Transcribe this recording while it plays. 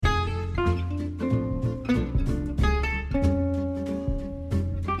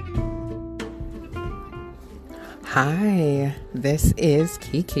Hi, this is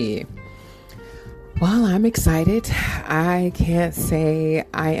Kiki. Well, I'm excited. I can't say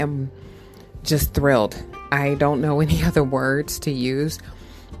I am just thrilled. I don't know any other words to use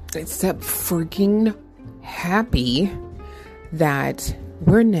except freaking happy that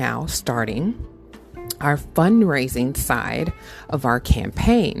we're now starting our fundraising side of our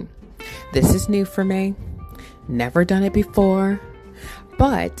campaign. This is new for me. Never done it before.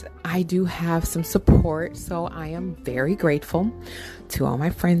 But I do have some support, so I am very grateful to all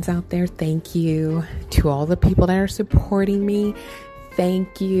my friends out there. Thank you. To all the people that are supporting me,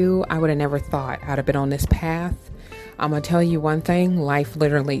 thank you. I would have never thought I'd have been on this path. I'm going to tell you one thing. Life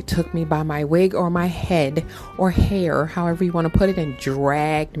literally took me by my wig or my head or hair, however you want to put it, and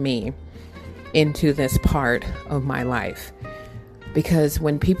dragged me into this part of my life. Because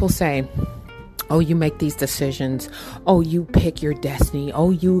when people say, oh, you make these decisions. Oh, you pick your destiny. Oh,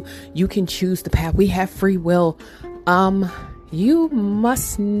 you can choose the path. We have free will. You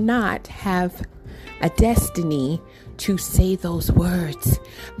must not have a destiny to say those words,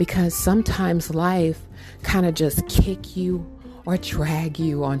 because sometimes life kind of just kick you or drag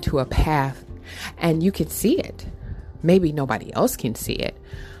you onto a path and you can see it. Maybe nobody else can see it,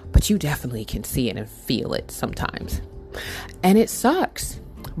 but you definitely can see it and feel it sometimes. And it sucks,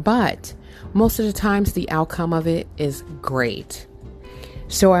 but most of the times the outcome of it is great.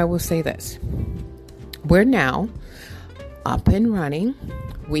 So I will say this. We're now up and running.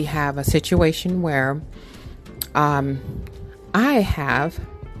 We have a situation where I have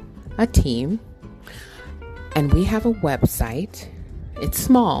a team and we have a website. It's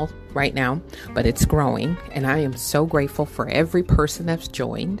small right now, but it's growing. And I am so grateful for every person that's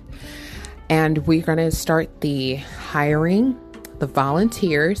joined. And we're going to start the hiring the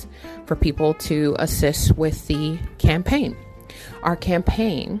volunteers for people to assist with the campaign. Our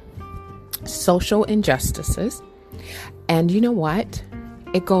campaign, Social Injustices. And you know what?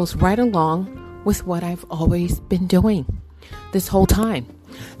 It goes right along with what I've always been doing this whole time.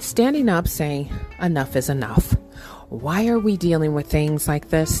 Standing up saying, enough is enough. Why are we dealing with things like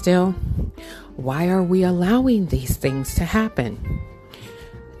this still? Why are we allowing these things to happen?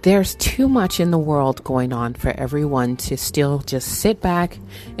 There's too much in the world going on for everyone to still just sit back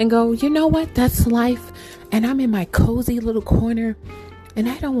and go, you know what? That's life. And I'm in my cozy little corner and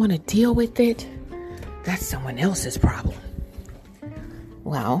I don't want to deal with it. That's someone else's problem.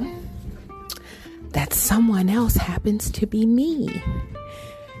 Well, that someone else happens to be me.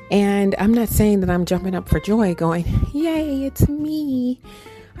 And I'm not saying that I'm jumping up for joy going, yay, it's me.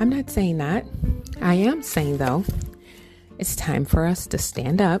 I'm not saying that. I am saying, though, it's time for us to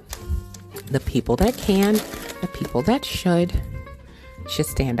stand up. The people that can, the people that should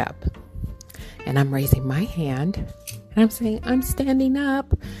stand up. And I'm raising my hand and I'm saying, I'm standing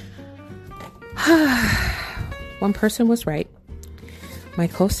up. One person was right. My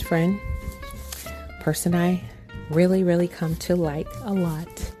close friend, person I really, really come to like a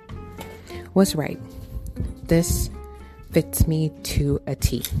lot, was right. This fits me to a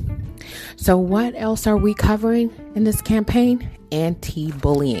T. So what else are we covering in this campaign?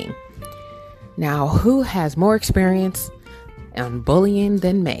 Anti-bullying. Now, who has more experience on bullying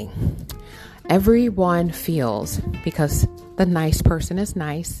than me? Everyone feels, because the nice person is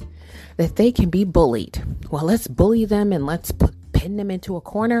nice, that they can be bullied. Well, let's bully them and let's pin them into a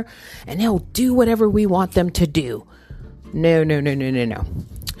corner and they'll do whatever we want them to do. No.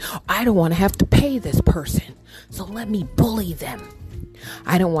 I don't want to have to pay this person, so let me bully them.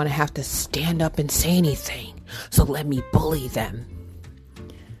 I don't want to have to stand up and say anything, so let me bully them.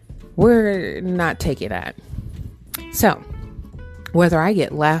 We're not taking that. So, whether I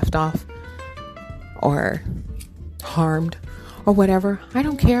get laughed off or harmed or whatever, I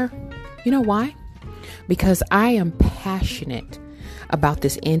don't care. You know why? Because I am passionate about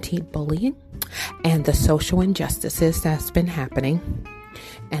this anti-bullying and the social injustices that's been happening,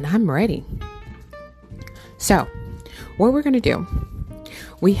 and I'm ready. So, what we're going to do,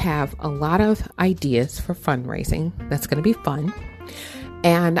 we have a lot of ideas for fundraising. That's going to be fun.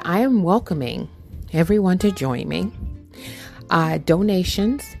 And I am welcoming everyone to join me.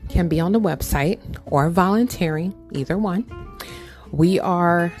 Donations can be on the website or volunteering, either one. We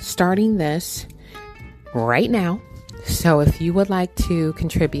are starting this right now. So if you would like to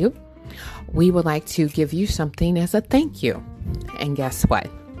contribute, we would like to give you something as a thank you. And guess what?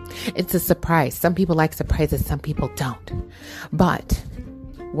 It's a surprise. Some people like surprises, some people don't. But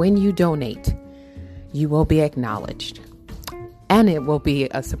when you donate, you will be acknowledged. And it will be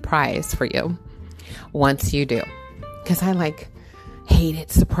a surprise for you once you do. Because I hated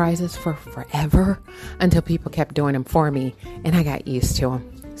surprises for forever until people kept doing them for me and I got used to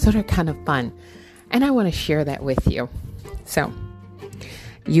them. So they're kind of fun. And I want to share that with you. So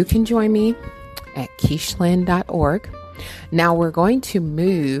you can join me at KeishLynn.org. Now we're going to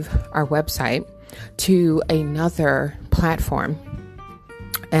move our website to another platform,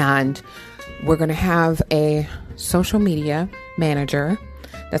 and we're going to have a social media manager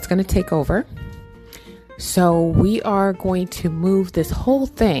that's going to take over. So we are going to move this whole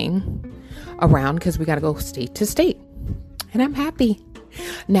thing around because we got to go state to state, and I'm happy.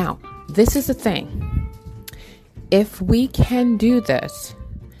 Now, this is the thing. If we can do this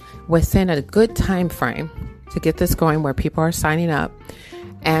within a good time frame to get this going where people are signing up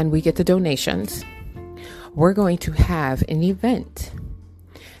and we get the donations, we're going to have an event.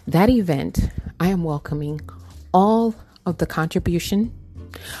 That event, I am welcoming all of the contribution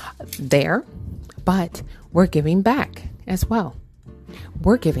there, but we're giving back as well.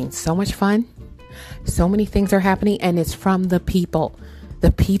 We're giving so much fun. So many things are happening, and it's from the people.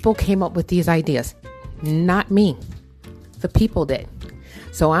 The people came up with these ideas, not me. The people did.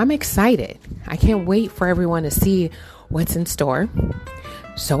 So I'm excited. I can't wait for everyone to see what's in store.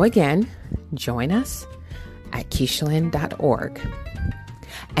 So again, join us at KeishLynn.org.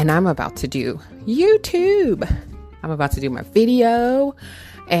 And I'm about to do YouTube. I'm about to do my video.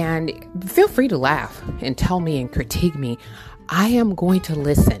 And feel free to laugh and tell me and critique me. I am going to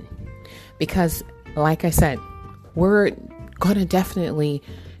listen because, like I said, we're going to definitely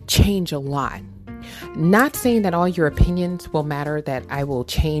change a lot. Not saying that all your opinions will matter, that I will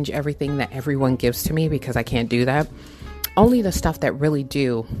change everything that everyone gives to me, because I can't do that. Only the stuff that really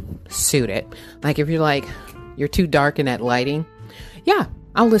do suit it. Like if you're like, you're too dark in that lighting, yeah,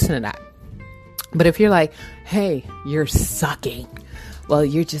 I'll listen to that. But if you're like, hey, you're sucking, well,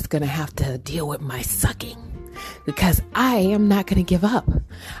 you're just going to have to deal with my sucking, because I am not going to give up.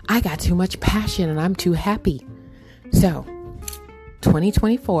 I got too much passion and I'm too happy. So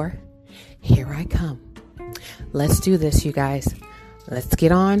 2024, here I come. Let's do this, you guys. Let's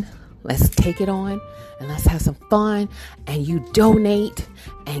get on. Let's take it on, and let's have some fun. And you donate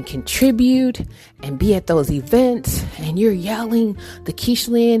and contribute and be at those events, and you're yelling the Keish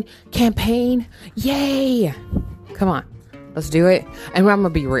Lynn campaign. Yay! Come on, let's do it. And I'm going to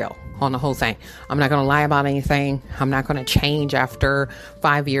be real on the whole thing. I'm not going to lie about anything. I'm not going to change after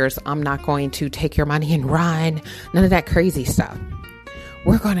 5 years. I'm not going to take your money and run. None of that crazy stuff.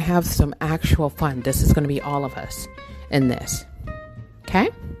 We're going to have some actual fun. This is going to be all of us in this. Okay?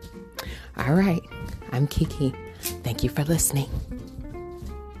 All right. I'm Kiki. Thank you for listening.